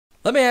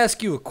Let me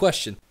ask you a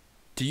question.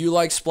 Do you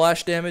like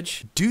splash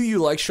damage? Do you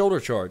like shoulder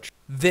charge?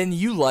 Then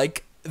you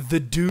like the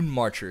Dune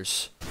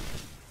Marchers.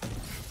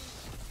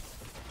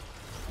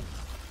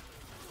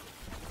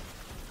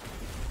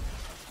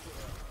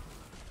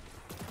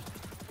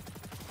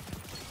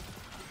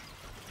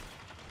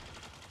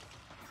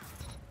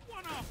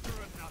 One after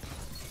another.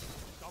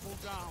 Double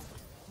down.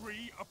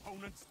 3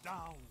 opponents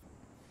down.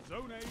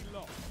 Zone A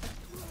lost.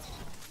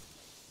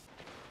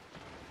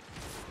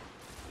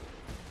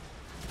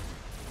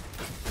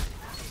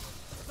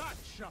 That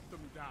shut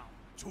them down.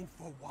 2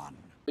 for 1.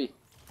 B.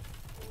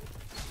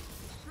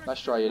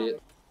 Nice try,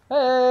 idiot.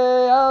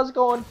 Hey, how's it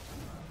going?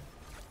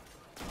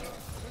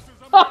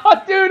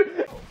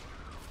 Dude!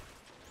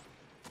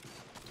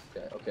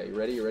 Okay, you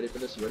ready? You ready for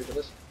this? You ready for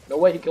this? No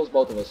way he kills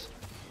both of us.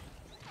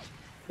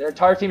 Their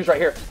entire team is right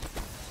here.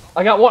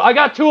 I got one. I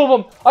got 2 of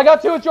them. I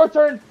got 2. It's your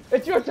turn.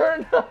 It's your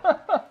turn.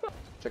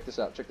 Check this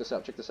out. Check this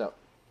out. Check this out.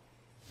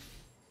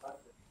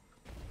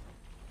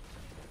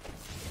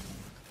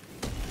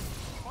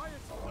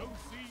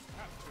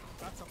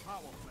 That's a power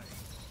play.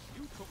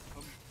 You took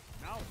them.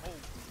 Now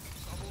hold.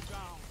 Double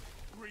down.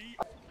 3.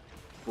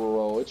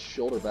 Bro, it's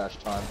shoulder bash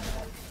time. 2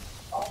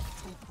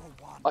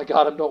 for 1. I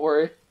got him. Don't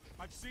worry.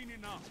 I've seen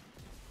enough.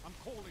 I'm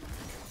calling.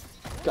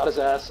 Got his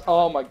ass.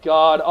 Oh my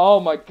god. Oh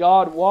my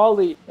god.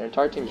 Wally. Their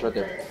entire team's right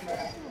there.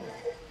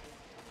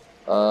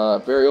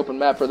 Very open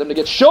map for them to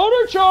get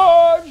shoulder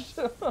charged.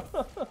 Zone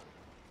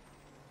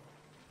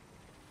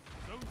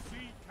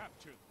C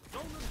captured.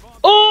 Zone advantage.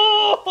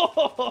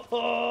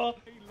 Oh!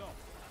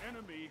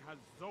 Enemy has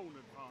zone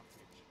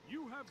advantage.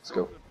 You have Let's zone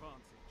go. advantage.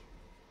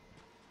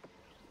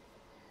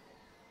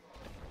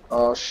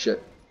 Oh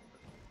shit.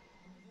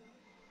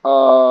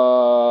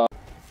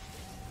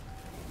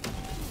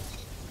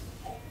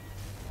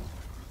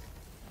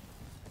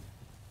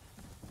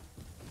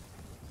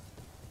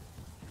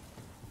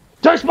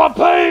 Taste my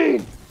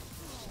pain!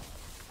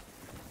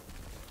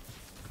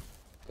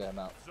 Okay, I'm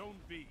out. Zone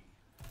B.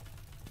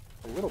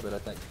 A little bit, I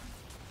think.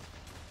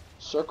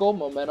 Circle,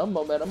 momentum,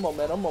 momentum,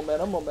 momentum,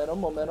 momentum, momentum,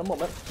 momentum,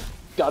 momentum.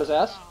 Got his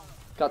ass.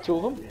 Got 2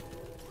 of them.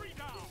 3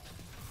 down.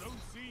 Zone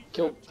C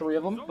Killed 3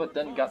 of them, but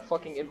then got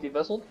fucking empty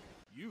vesseled.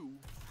 You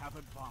have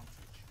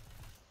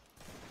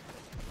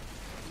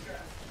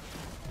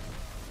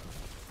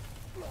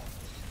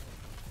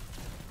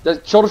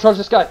advantage. Shoulder charge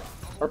this guy.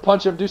 Or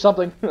punch him, do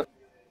something.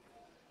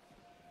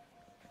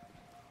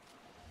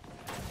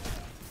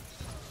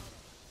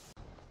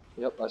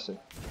 Yep, I see.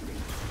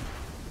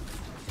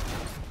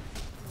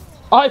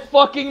 I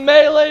fucking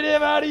meleeed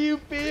him! How do you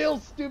feel,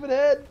 stupid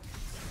head?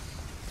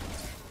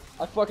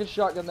 I fucking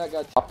shotgun that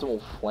guy.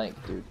 Optimal flank,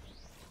 dude.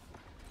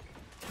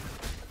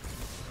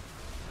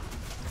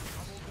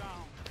 Double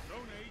down.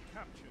 Zone A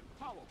captured.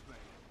 Power play.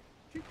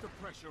 Keep the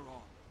pressure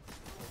on.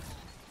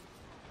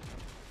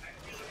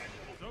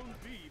 Zone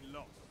B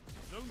lost.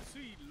 Zone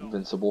C lost.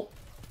 Invincible.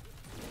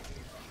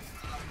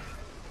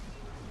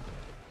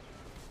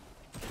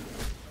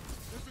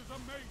 This is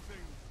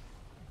amazing.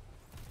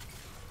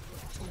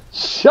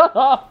 Shut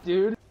up,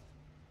 dude!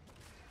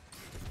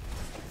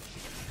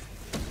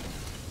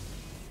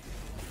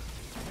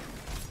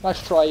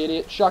 Nice try,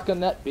 idiot. Shotgun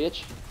that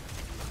bitch.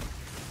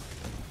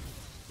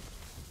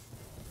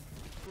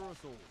 For us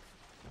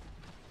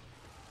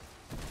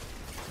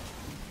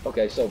all.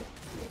 Okay, so...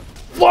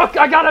 Fuck!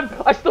 I got him!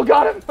 I still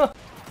got him!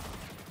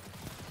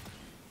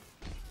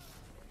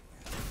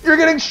 You're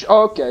getting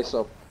okay,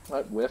 so...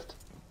 I whiffed.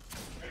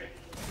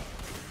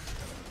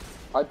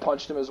 I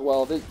punched him as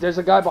well. There's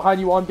a guy behind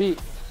you on B.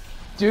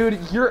 Dude,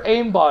 you're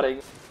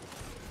aimbotting.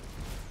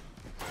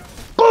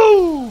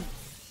 Boom!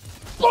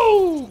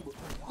 Boom!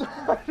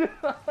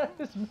 I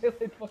just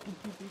meleeed fucking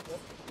 2 people.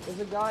 There's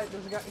a guy,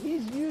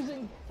 he's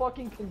using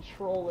fucking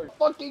controller.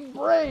 Fucking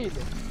brain!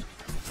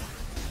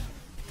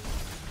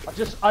 I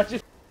just... Double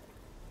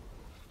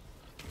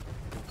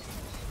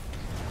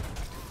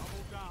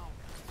down.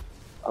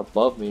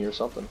 Above me or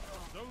something.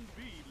 Zone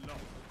B lost.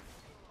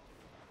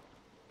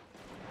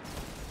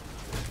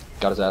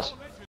 Got his ass.